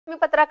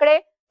बातमीपत्राकडे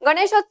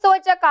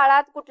गणेशोत्सवाच्या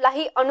काळात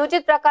कुठलाही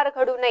अनुचित प्रकार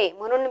घडू नये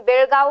म्हणून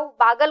बेळगाव,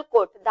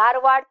 बागलकोट,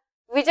 धारवाड,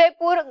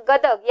 विजयपूर,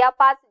 गदग या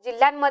 5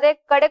 जिल्ह्यांमध्ये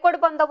कडेकोट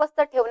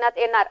बंदोबस्त ठेवण्यात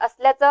येणार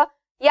असल्याचं,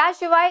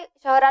 याशिवाय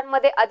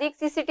शहरांमध्ये अधिक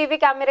सीसीटीव्ही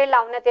कॅमेरे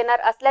लावण्यात येणार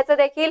असल्याचं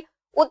देखील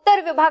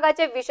उत्तर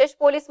विभागाचे विशेष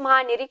पोलीस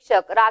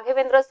महानिरीक्षक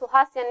राघवेंद्र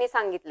सुहास यांनी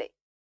सांगितले.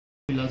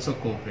 Will also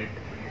cooperate.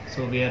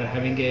 So we are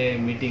having a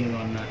meeting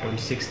on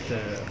 26th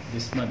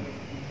this month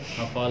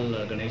of all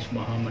Ganesh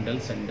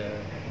Mahamandals and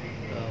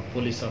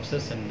police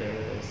officers and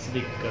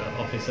civic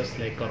officers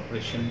like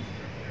corporation,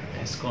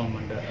 ESCOM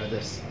and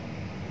others.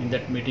 In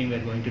that meeting we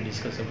are going to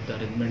discuss about the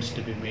arrangements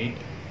to be made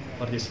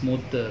for the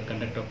smooth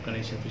conduct of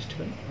Ganesha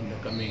festival in the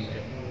coming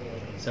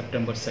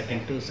September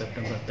 2nd to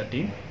September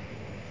 13th.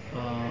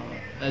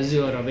 As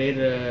you are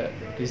aware,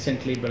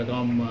 recently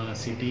Belgaum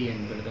city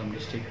and Belgaum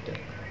district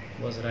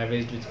was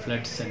ravaged with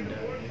floods and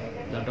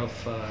lot of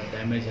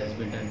damage has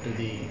been done to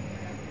the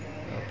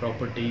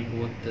property,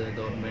 both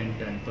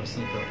government and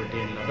personal property,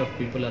 and lot of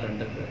people are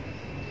under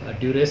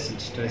duress and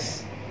stress.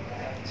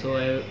 So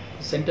I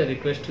sent a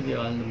request to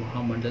all the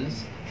Mahamandals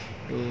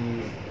to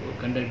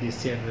conduct this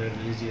year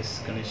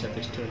religious Ganesha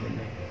festival in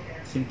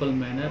a simple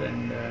manner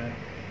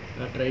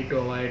and try to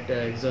avoid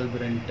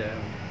exorbitant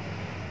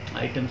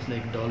items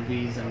like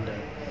dolbies and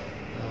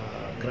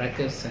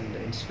crackers, and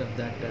instead of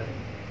that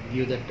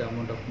give that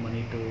amount of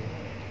money to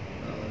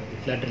the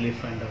flood relief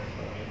fund of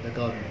the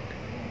government.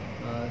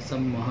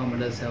 Some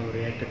Mahamandals have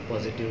reacted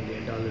positively,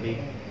 and already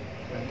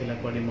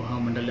Tilakwadi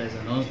Mahamandal has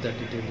announced that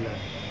it will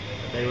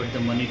divert the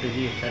money to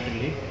the flood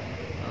relief.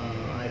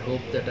 I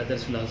hope that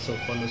others will also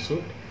follow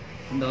suit,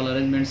 and all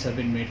arrangements have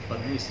been made for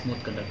the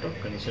smooth conduct of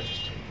Ganesha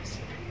festival.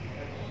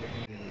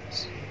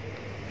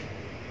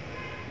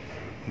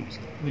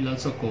 Will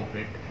also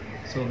cooperate.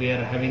 So we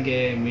are having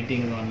a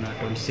meeting on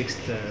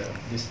 26th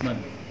this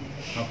month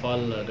of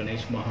all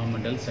Ganesh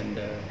Mahamandals and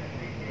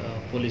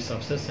police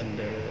officers and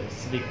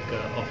civic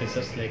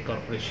officers like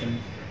corporation,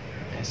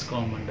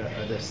 ESCOM and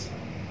others.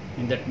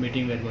 In that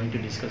meeting we are going to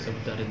discuss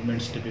about the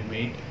arrangements to be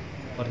made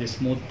for the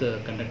smooth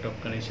conduct of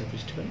Ganesha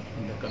festival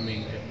in the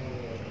coming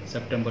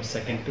September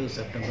 2nd to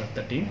September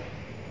 13th.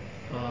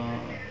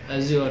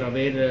 As you are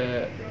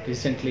aware,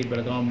 recently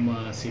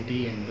Belgaum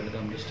city and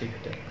Belgaum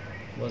district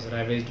was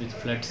ravaged with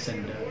floods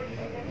and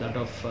lot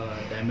of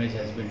damage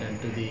has been done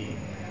to the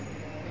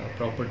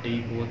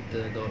property,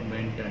 both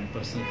government and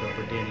personal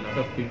property, and lot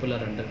of people are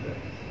under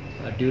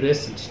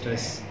duress and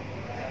stress.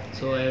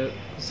 So I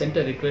sent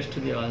a request to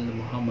all the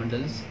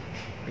Mahamandals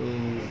to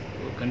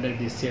conduct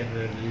this year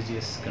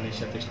religious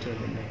Ganesha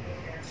festival in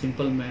a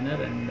simple manner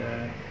and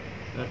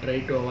try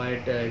to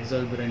avoid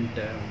exorbitant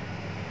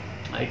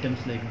items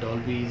like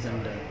dolbies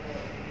and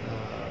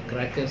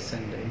crackers,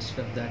 and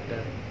instead of that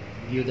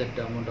give that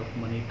amount of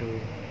money to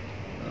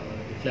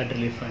the flood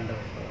relief fund of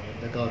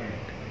the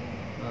government.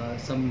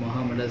 Some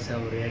Mahamandals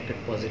have reacted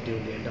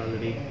positively, and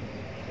already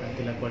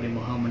Tilakwadi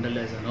Mahamandal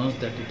has announced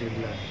that it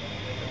will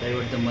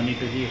divert the money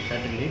to the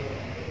flood relief.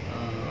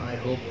 I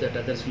hope that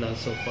others will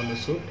also follow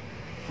suit,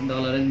 and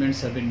all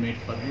arrangements have been made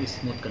for the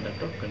smooth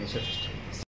conduct of Ganesha festival.